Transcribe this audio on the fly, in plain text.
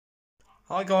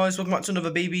Hi guys, welcome back to another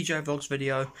BBJ Vlogs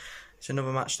video. It's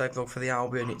another matchday vlog for the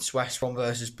Albion. It's West Brom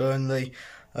versus Burnley.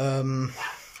 I'm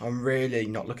really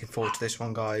not looking forward to this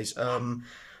one, guys.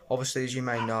 Obviously, as you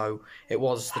may know, it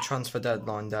was the transfer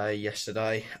deadline day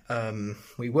yesterday.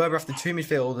 We were after two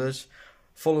midfielders,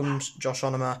 Fulham's Josh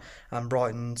Onomah and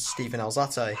Brighton's Stephen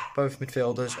Asante. Both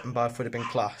midfielders, and both would have been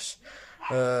class.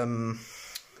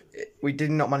 We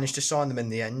did not manage to sign them in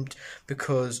the end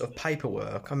because of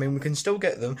paperwork. I mean, we can still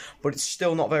get them, but it's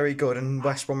still not very good, and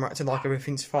West Brom are acting like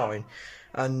everything's fine.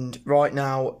 And right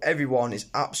now, everyone is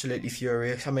absolutely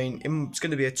furious. I mean, it's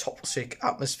going to be a toxic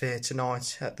atmosphere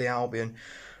tonight at the Albion.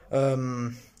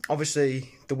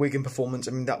 Obviously, the Wigan performance,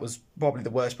 I mean, that was probably the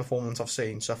worst performance I've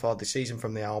seen so far this season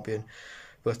from the Albion.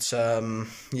 But,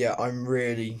 yeah, I'm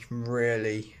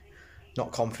really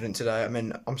not confident today. I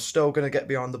mean, I'm still going to get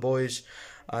behind the boys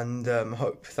and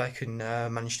hope they can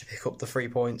manage to pick up the 3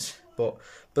 points. But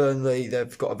Burnley,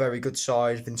 they've got a very good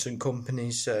side. Vincent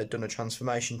Kompany's done a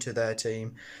transformation to their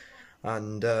team.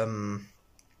 And,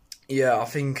 yeah, I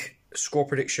think score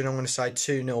prediction, I'm going to say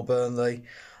 2-0 Burnley.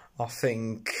 I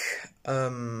think,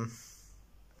 in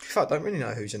fact, I don't really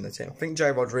know who's in the team. I think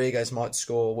Jay Rodriguez might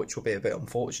score, which will be a bit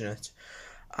unfortunate.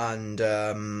 And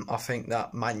I think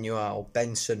that Manuel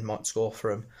Benson might score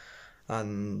for him.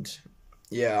 And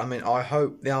yeah, I mean, I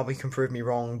hope the Albion can prove me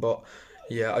wrong, but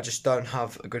yeah, I just don't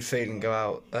have a good feeling go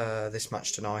out this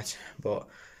match tonight. But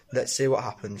let's see what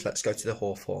happens. Let's go to the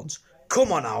Hawthorns.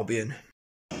 Come on, Albion.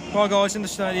 Right, guys, in the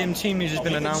stadium, team news has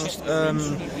been announced.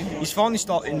 He's finally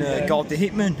starting guard the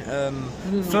Hitman.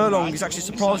 Furlong is actually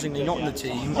surprisingly not in the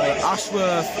team.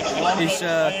 Ashworth is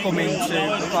coming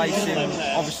to replace him,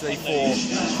 obviously, for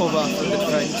cover from the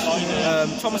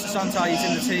defence. Thomas Asante is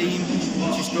in the team,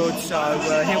 which is good, so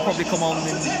he'll probably come on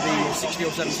in the 60th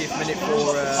or 70th minute for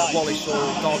Wallace or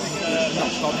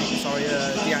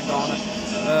Dean Garner.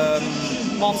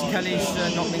 Martin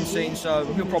Kelly's not been seen, so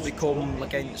he'll probably come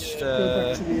against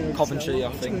Coventry,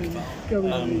 I think.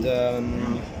 And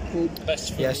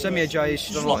yeah, Semi Ajay is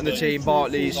still not in the team.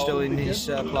 Bartley is still in his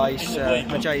place.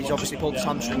 Ajay's obviously pulled his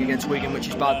hamstring against Wigan, which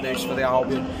is bad news for the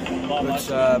Albion. But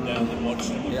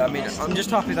yeah, I mean, I'm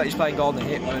just happy that he's playing Golden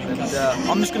Hitman, and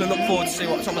I'm just going to look forward to see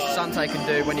what Thomas Asante can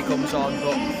do when he comes on.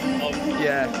 But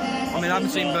yeah, I mean, I haven't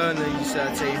seen Burnley's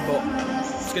team, but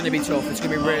it's going to be tough. It's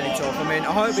going to be really tough. I mean,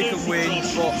 I hope we can win,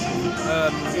 but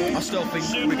I still think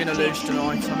we're going to lose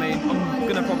tonight. I mean, I'm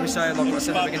going to probably say, like I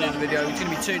said at the beginning of the video, it's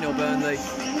going to be 2-0 Burnley.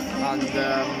 And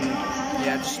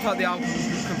yeah, just hope the Albion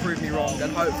can prove me wrong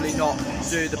and hopefully not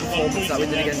do the performance that we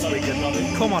did against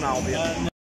Wigan. Come on, Albion.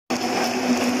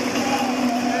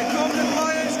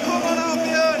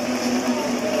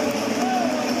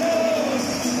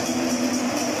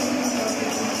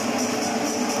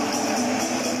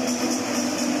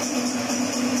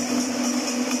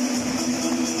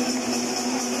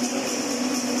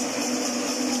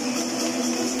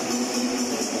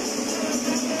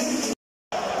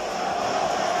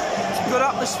 Good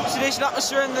atmosphere, it's a decent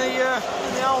atmosphere in the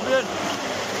Albion.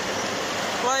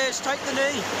 Players, take the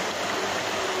knee.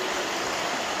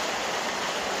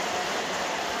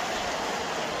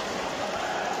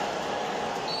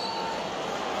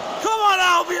 Come on,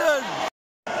 Albion!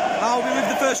 Albion with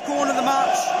the first corner of the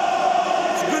match.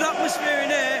 It's a good atmosphere in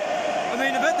here. I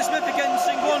mean, I've heard the Smith again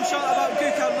sing one shot about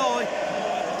Gukan Lai.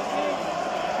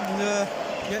 And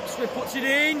yep, Smith puts it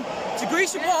in. It's a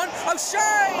greasy one.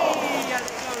 O'Shea! Yeah,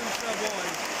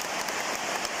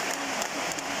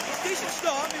 decent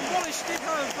start. I mean, Wallace did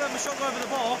have a shot over the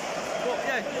bar, but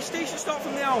yeah, it's a decent start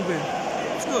from the Albion.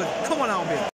 It's good. Come on,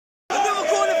 Albion. Another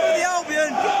corner for the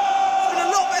Albion. It's been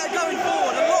a lot better going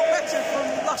forward, a lot better from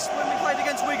last when we played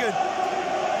against Wigan.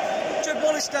 Jed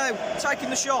Wallace now taking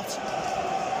the shot.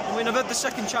 I mean, I've had the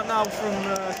second chat now from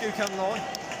Gukan Lai.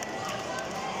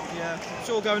 Yeah, it's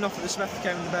all going off at the Smith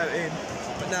came about in.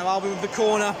 But now Albion with the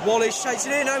corner. Wallace takes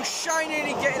it in. O'Shea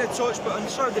nearly getting a touch, and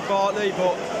so did Bartley.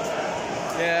 But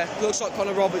yeah, looks like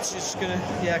Connor Roberts is going to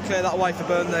clear that away for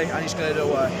Burnley, and he's cleared it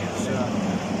away. So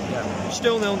yeah,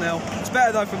 still 0-0. It's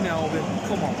better though from the Albion.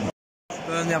 Come on.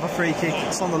 Burnley have a free kick.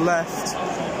 It's on the left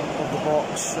of the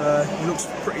box. It looks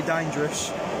pretty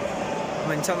dangerous. I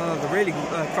mean, Tottenham really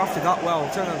crafted that well.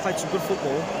 Tottenham played some good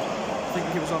football. I think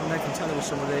he was on Nathan Taylor with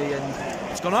somebody, and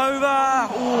it's gone over.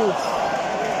 Ooh.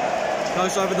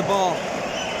 Goes over the bar.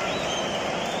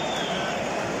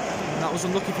 And that was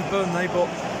unlucky for Burnley, but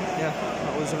yeah,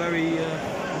 that was a very,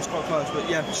 it was quite close, but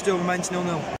yeah, still remains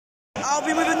 0-0.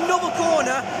 Albion with another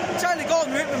corner. Taylor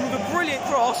Gordon with a brilliant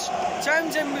cross.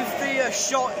 Townsend with the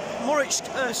shot. Muric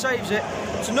saves it.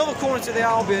 It's another corner to the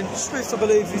Albion. Swift, I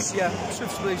believe, is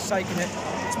taking it.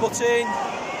 It's put in.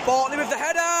 Bartley with the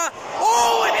header.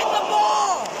 Oh, it hit the bar!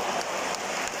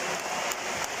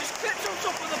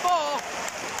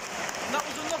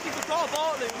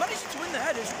 managing to win the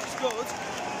headers, which is good.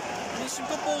 And there's some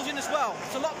good balls in as well.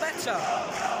 It's a lot better.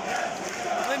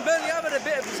 I mean, Burnley have had a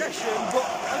bit of possession, but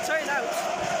I'll tell you now, it's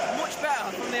much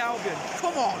better from the Albion.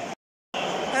 Come on.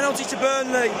 Penalty to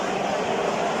Burnley.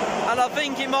 And I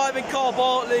think it might have been Carl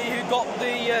Bartley who got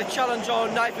the challenge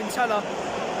on Nathan Teller.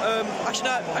 Actually,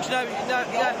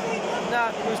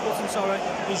 no, Bruce Button, sorry.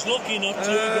 He's lucky enough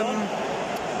to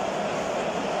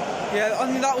yeah,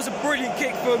 I mean, that was a brilliant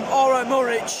kick from R.O.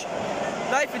 Murrich.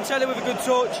 Nathan Teller with a good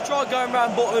touch, tried going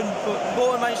round Button, but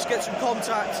Button managed to get some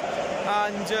contact.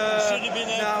 And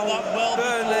now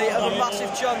Burnley have a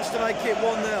massive chance to make it 1-0.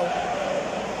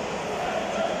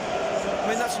 I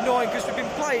mean, that's annoying because we've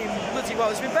been playing bloody well.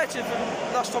 It's been better from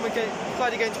last time we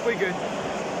played against Wigan.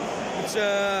 But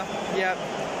yeah,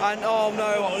 and oh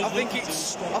no, I think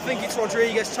it's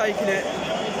Rodriguez taking it.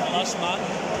 Last man.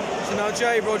 So now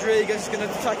Jay Rodriguez is going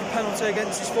to take a penalty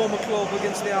against his former club,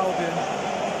 against the Albion.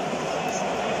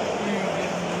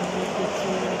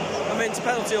 I mean, it's a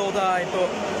penalty all day, but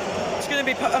it's going to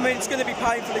be. I mean, it's going to be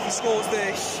painful if he scores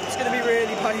this. It's going to be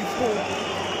really painful,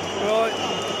 right?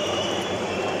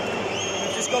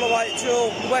 We've just got to wait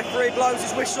till the referee blows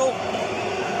his whistle.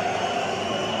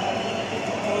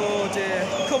 Oh dear!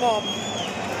 Come on,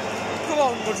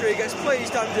 Rodriguez! Please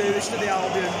don't do this to the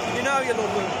Albion. You know you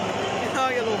love them. Now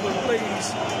you love them,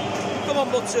 please. Come on,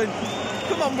 Button.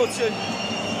 Come on, Button.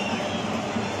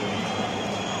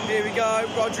 Here we go.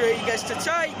 Rodriguez to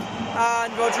take,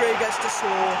 and Rodriguez to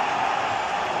score.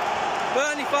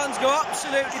 Burnley fans go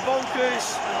absolutely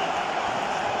bonkers.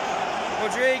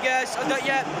 Rodriguez,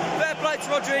 fair play to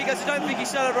Rodriguez. I don't think he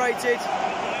celebrated.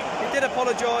 He did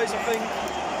apologise, I think.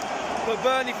 But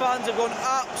Burnley fans have gone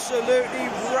absolutely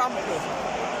rampant.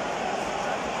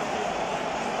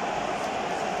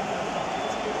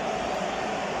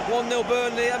 1-0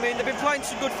 Burnley. I mean, they've been playing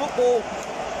some good football.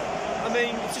 I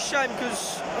mean, it's a shame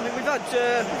because I mean we've had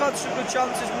some good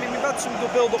chances. I mean, we've had some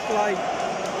good build-up play.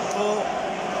 But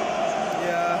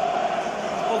yeah,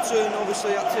 Hudson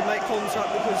obviously had to make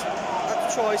contact because had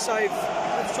to try save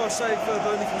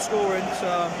Burnley from scoring.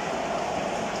 So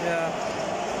yeah,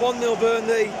 1-0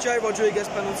 Burnley. Jay Rodriguez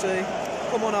penalty.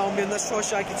 Come on, Albion. Let's try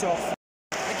shake it off.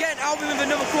 Again, Albion with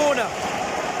another corner.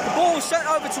 The ball was sent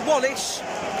over to Wallace.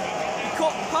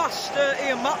 Cut past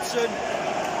Ian Matson.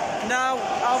 Now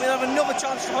Albion have another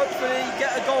chance to hopefully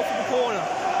get a goal from the corner.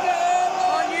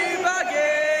 On you,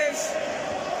 Baggies!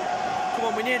 Come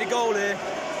on, we need a goal here.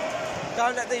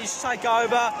 Don't let these take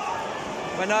over.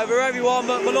 Went over everyone,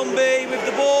 but Malumbi with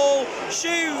the ball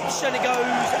shoots and it goes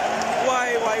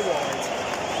way wide.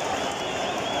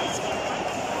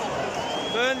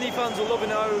 Burnley fans are loving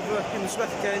it over in the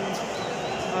Smethwick end,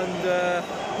 and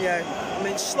yeah. I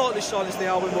mean, slightly silenced the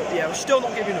Albion, but yeah, we're still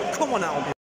not giving up. Come on,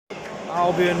 Albion.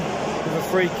 Albion with a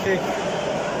free kick.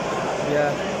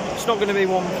 Yeah, it's not going to be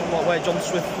one from where John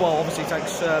Swift, well, obviously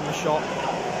takes a shot.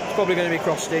 It's probably going to be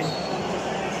crossed in.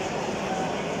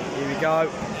 Here we go.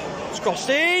 It's crossed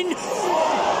in.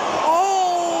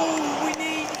 Oh, we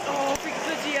need. Oh, big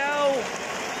bloody hell.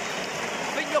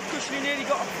 I think Yokushli nearly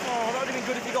got. Oh, that would have been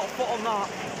good if he got a foot on that.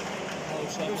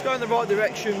 It was going the right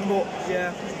direction, but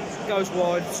yeah. Goes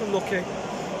wide, it's unlucky,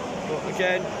 but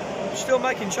again, still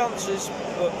making chances,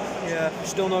 but yeah,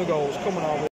 still no goals. Come on,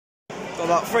 Albion. Got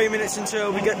about 3 minutes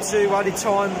until we get to added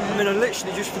time. I mean, I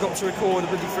literally just forgot to record a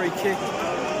bloody free kick.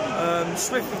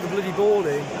 Swift with the bloody ball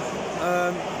in.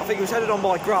 I think it was headed on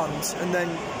by Grant, and then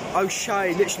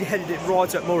O'Shea literally headed it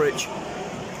right at Murrich.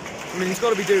 I mean, he's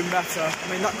got to be doing better.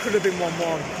 I mean, that could have been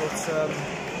 1-1,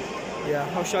 but yeah,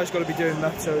 O'Shea's got to be doing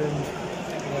better, and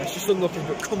yeah, it's just unlucky,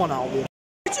 but come on, Albion.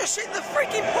 Just hit the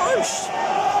freaking post!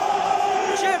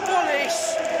 Jeff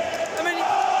Wallace! I mean,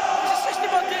 his assistant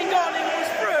by Dean Garland was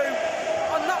through,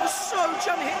 and that was so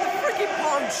jammy, hit the freaking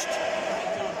post!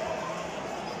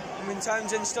 I mean,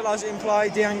 Townsend still has it in play,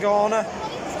 Dean Garner,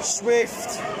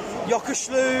 Swift,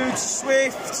 Yokushlu,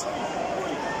 Swift,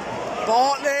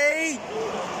 Bartley!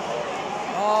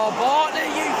 Oh, Bartley,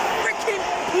 you freaking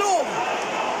plum!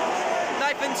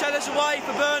 Nathan Teller's away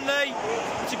for Burnley.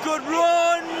 It's a good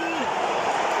run!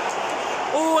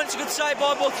 Oh, and it's a good save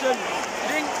by Button.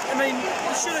 I mean,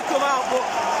 it should have come out, but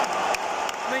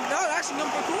I mean, no, that's a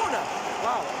number corner.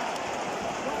 Wow.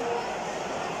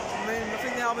 I mean, I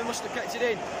think the Albion must have kept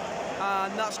it in,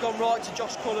 and that's gone right to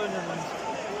Josh Cullen, and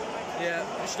yeah,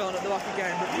 we're starting at the back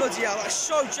again. But bloody hell, that's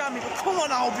so jammy. But come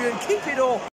on, Albion, keep it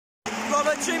up. Right,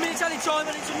 about 2 minutes any time,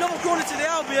 and it's another corner to the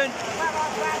Albion.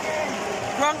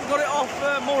 Grant got it off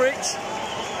Murrich,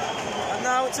 and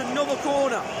now it's another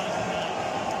corner.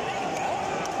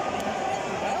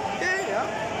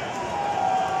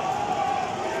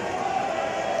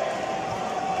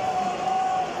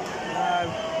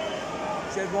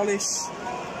 Wallace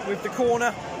with the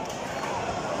corner.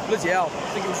 Bloody hell, I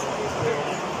think it was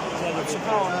some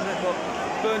power on it, but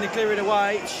Burnley clear it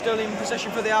away. It's still in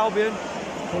possession for the Albion.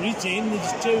 Put it in,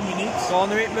 there's 2 minutes.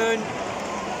 Garner Hitman.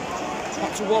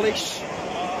 Back to Wallace.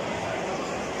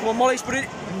 Come on, Wallace, put it.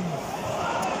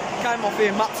 Came off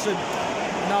here, Matson.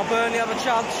 Now Burnley have a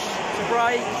chance to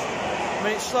break. I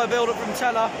mean, it's slow build up from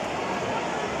Teller.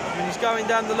 I mean, he's going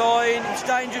down the line. It's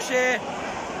dangerous here.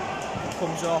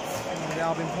 Comes off. The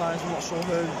Albion players, I'm not sure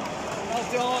who. Well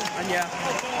done. And yeah,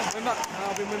 we're back.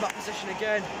 Albion win back position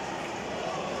again.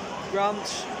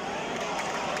 Grant.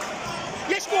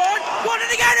 Yes, go on! Go on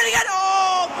and again and again!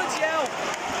 Oh, bloody hell!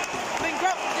 I mean,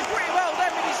 Grant did pretty well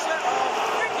then with his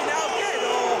freaking hell, get it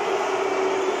all!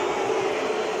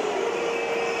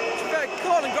 It's fair,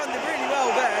 Carl and Grant did really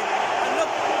well there. And look,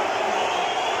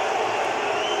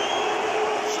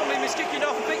 somebody was kicking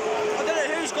off. I don't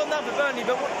know who's gone down for Burnley,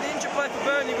 but the injured player for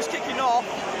Burnley was kicking off.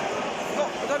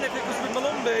 I don't know if it was with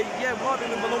Malumbi. Yeah, it might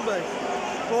be with Malumbi.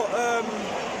 But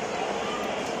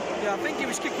yeah, I think he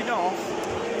was kicking off.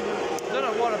 I don't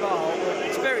know what about, but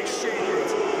it's very stupid.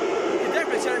 You can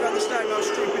definitely tell about the stadium how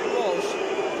stupid it was.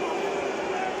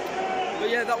 But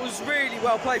yeah, that was really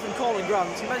well played from Colin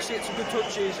Grant. He managed to get some good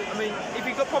touches. I mean, if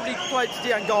he got probably played to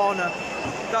Dean Garner,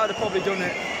 that would have probably done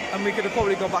it, and we could have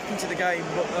probably gone back into the game.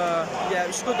 But yeah, it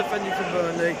was good defending from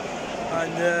Burnley,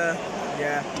 and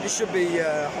yeah, this should be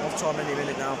half time any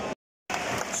minute now.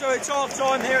 So it's half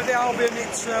time here at the Albion.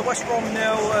 It's West Brom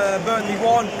 0, Burnley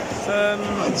 1.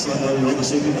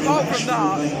 Apart from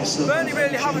that, Burnley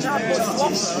really haven't had much to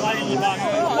offer.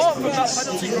 Apart from that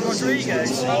penalty from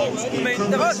Rodriguez, I mean,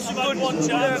 they've had some good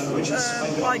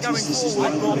play going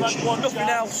forward, but nothing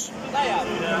else.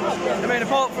 I mean,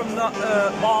 apart from that,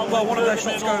 well, one of their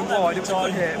shots going wide, it was a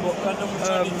good hit, but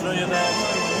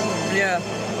yeah.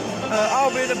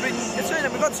 Albion have been,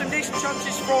 we've had some decent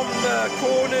chances from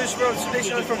corners, we've had some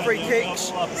decent chances from free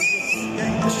kicks.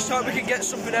 Let's just hope we can get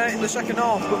something out in the second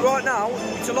half. But right now,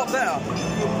 it's a lot better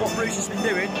than what Bruce has been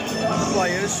doing, the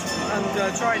players,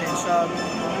 and training. So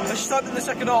let's just hope in the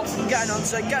second half we can get an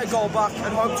answer, get a goal back,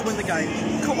 and hope to win the game.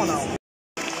 Come on now.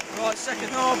 Right, second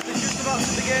half, they're just about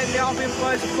to begin. The Albion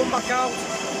players have come back out.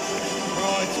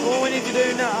 Right, all we need to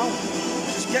do now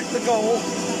is just get the goal.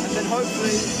 And then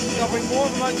hopefully they'll bring more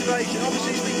of motivation.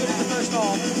 Obviously it's been good in the first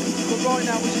half, but right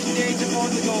now we just need to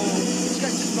find the goal, which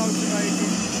gets us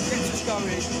motivated, gets us going,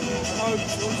 and hope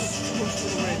us push for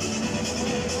the win.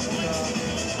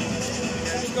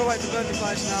 Yeah, just go away for Burnley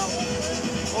players now.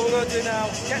 All we're going to do now,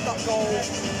 get that goal,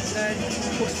 and then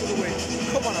push for the win.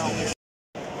 Come on, Albion.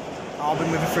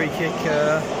 Albion with a free kick.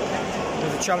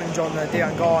 With a challenge on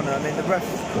Dean Garner. I mean, the ref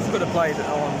could have played it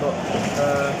on, but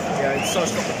yeah, it's so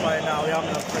stop the player now. They haven't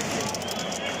had a free kick.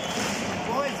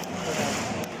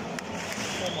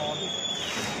 Come on.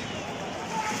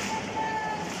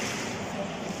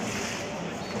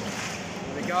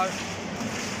 Here we go.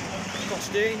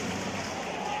 Costin.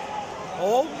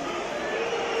 Oh.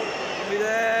 Be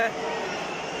there.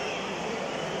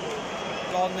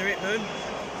 Gardner Hitman.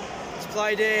 It's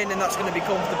played in, and that's going to be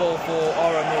comfortable for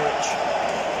Aaron Norwich.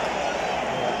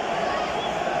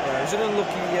 He's an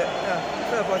unlucky,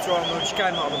 fair play to Arnold, just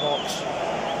came out of the box,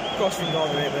 crossing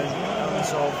Gardner Hitman, and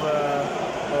sort of,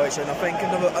 and I think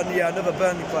another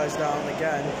Burnley player's down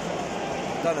again.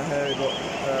 Don't know who, but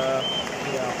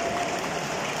yeah.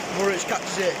 Norwich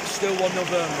catches it, still 1-0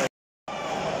 Burnley.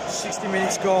 60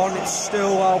 minutes gone, it's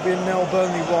still Albion 0,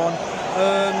 Burnley 1.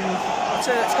 I'd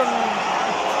say it's gone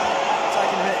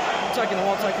taking a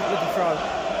while, taking a bloody throw,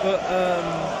 but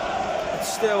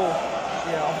it's still.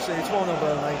 Yeah, obviously it's 1-0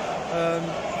 Burnley.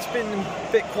 It's been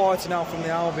a bit quieter now from the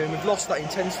Albion. We've lost that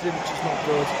intensity, which is not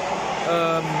good.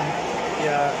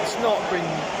 Yeah, it's not been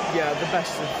the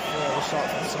best of the start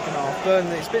to the second half.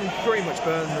 Burnley, it's been pretty much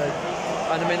Burnley,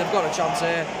 and I mean they've got a chance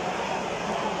here.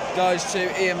 Goes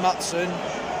to Ian Matson,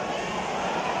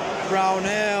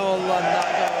 Brownhill, and that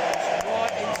goes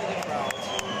right into the crowd.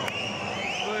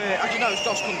 Actually, no, it's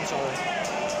Josh Cullen, sorry.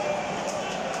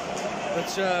 But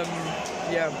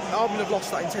yeah, Albion have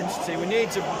lost that intensity. We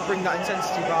need to bring that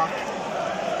intensity back.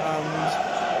 And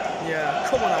yeah,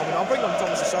 come on Albion, I'll bring on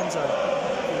Thomas Asante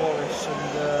for Wallace,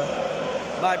 and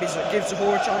maybe it gives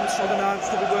Zahor a chance. I don't know, it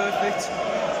could be worth it.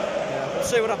 Yeah, we'll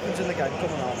see what happens in the game.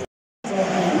 Come on Albion.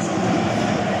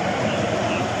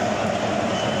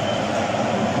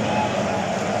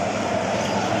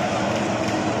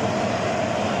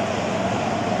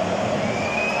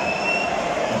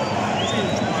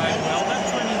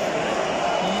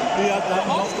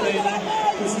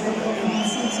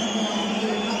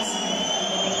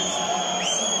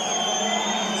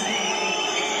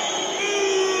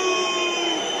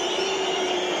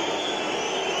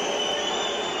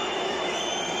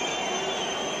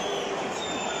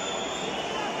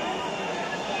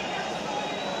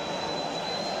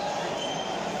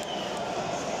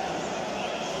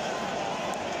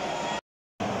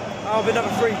 Albion have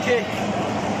a free kick.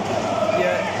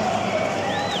 Yeah.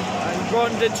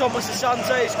 And Thomas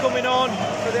Asante is coming on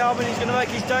for the Albion. He's going to make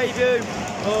his debut.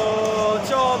 Oh,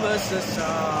 Thomas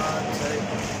Asante.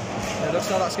 It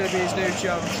looks like that's going to be his new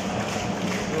chance.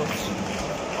 But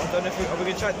I don't know if are we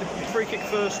going to take the free kick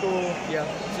first or... Yeah,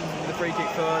 the free kick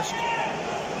first.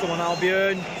 Come on,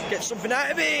 Albion. Get something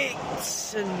out of it.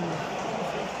 And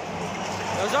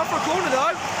goes out for a corner,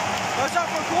 though. Goes out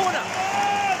for a corner.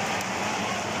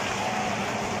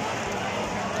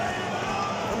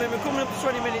 I mean, we're coming up to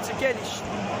 20 minutes again. It's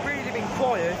really been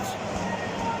quiet.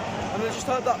 And I just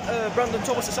hope that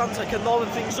Thomas Asante can line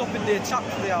things up in the attack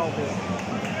for the Albion.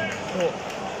 But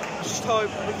I just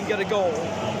hope we can get a goal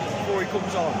before he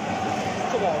comes on.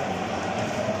 Come on.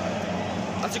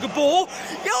 That's a good ball.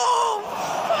 Yo!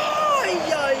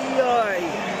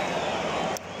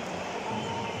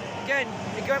 Again,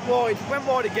 it went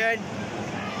wide again.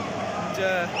 And,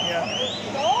 yeah.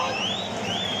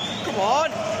 Come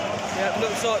on! Yeah,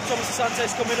 looks like Thomas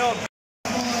Asante's coming on.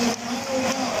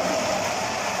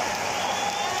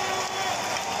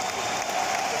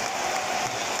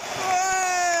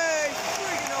 Hey!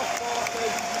 Freaking off,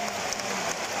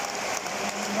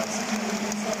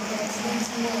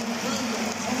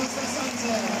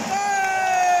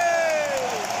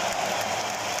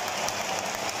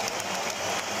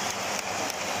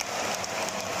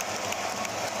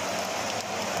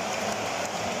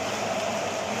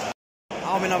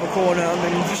 Albion have a corner. I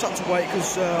mean, we just had to wait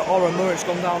because Aaron Murray's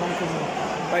gone down on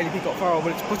Bailey Peacock Farrell,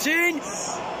 but it's put in.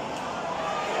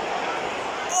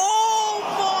 Oh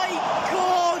my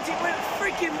God! It went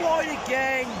freaking wide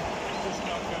again.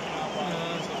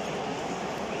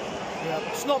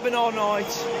 Yeah, it's not been our night.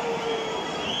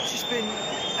 It's just been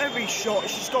every shot.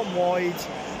 It's just gone wide.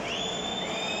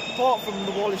 Apart from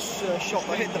the Wallace shot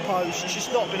that hit the post, it's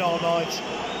just not been our night.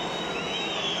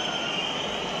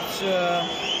 It's,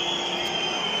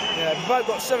 yeah, we've both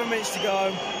got 7 minutes to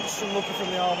go. Just unlucky from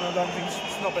the Albion. I don't think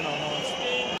it's not been our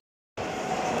night.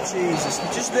 Jesus,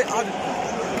 just it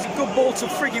was a good ball to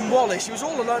frigging Wallace. He was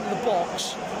all alone in the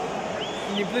box,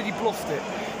 and he bloody bluffed it.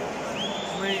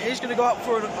 I mean, he's going to go out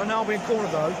for an Albion corner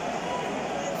though.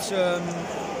 But,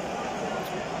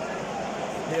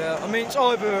 yeah, I mean, it's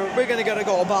either we're going to get a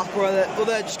goal back, or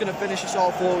they're just going to finish us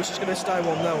off, or it's just going to stay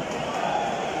 1-0.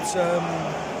 It's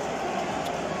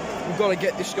we've got to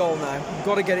get this goal now. We've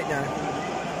got to get it now.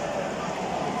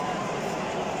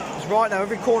 Because right now,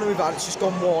 every corner we've had, it's just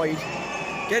gone wide.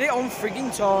 Get it on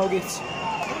frigging target.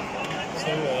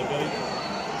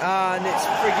 And it's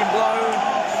frigging blown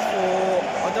for,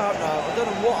 I don't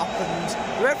know what happened.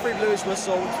 The referee blew his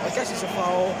whistle. I guess it's a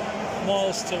foul.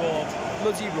 Miles too hard.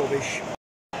 Bloody rubbish.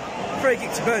 Free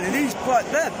kick to Burnley.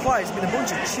 Their players have been a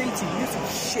bunch of cheating little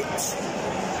shits.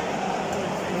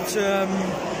 But,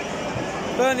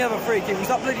 Burnley have a free kick. It was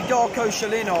that bloody Darko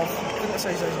Shalinov. I didn't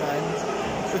say his name.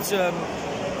 But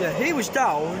yeah, he was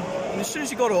down, and as soon as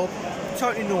he got up,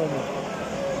 totally normal.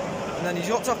 And then he's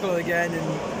got tackled again,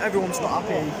 and everyone's not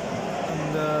happy.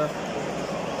 And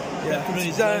yeah,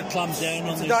 it's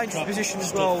a dangerous position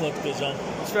as well.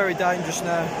 It's very dangerous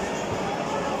now.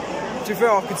 To be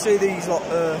fair, I could see these lot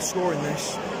scoring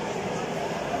this.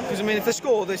 Because I mean, if they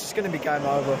score this, it's going to be game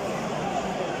over.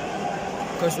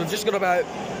 Because we've just got about.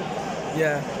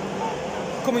 Yeah,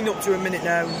 coming up to a minute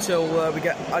now until we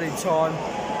get added time.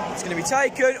 It's going to be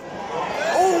taken.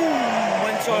 Oh,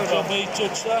 went over.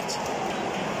 Touched that.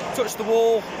 Touched the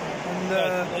wall and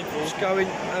just going.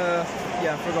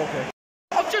 Yeah, for a goal kick.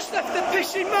 I've just left the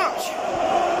pissing match,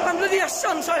 and bloody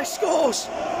Asante scores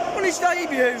on his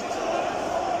debut.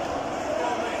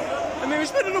 I mean, he was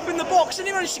spinning up in the box, and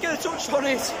he managed to get a touch on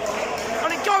it,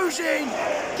 and it goes in.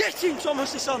 Get in,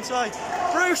 Thomas Asante.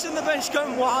 Bruce and the bench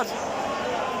going wild.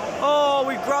 Oh,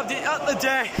 we grabbed it at the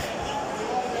death.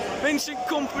 Vincent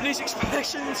Kompany's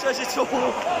expression says it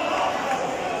all.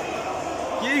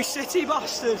 You city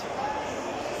bastard.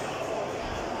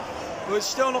 But it's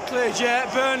still not cleared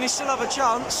yet. Burnley still have a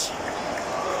chance.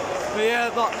 But yeah,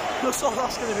 that looks like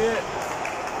that's going to be it.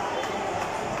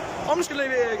 I'm just going to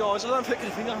leave it here, guys. I don't think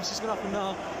anything else is going to happen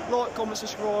now. Like, comment,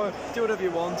 subscribe, do whatever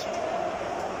you want.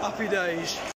 Happy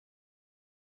days.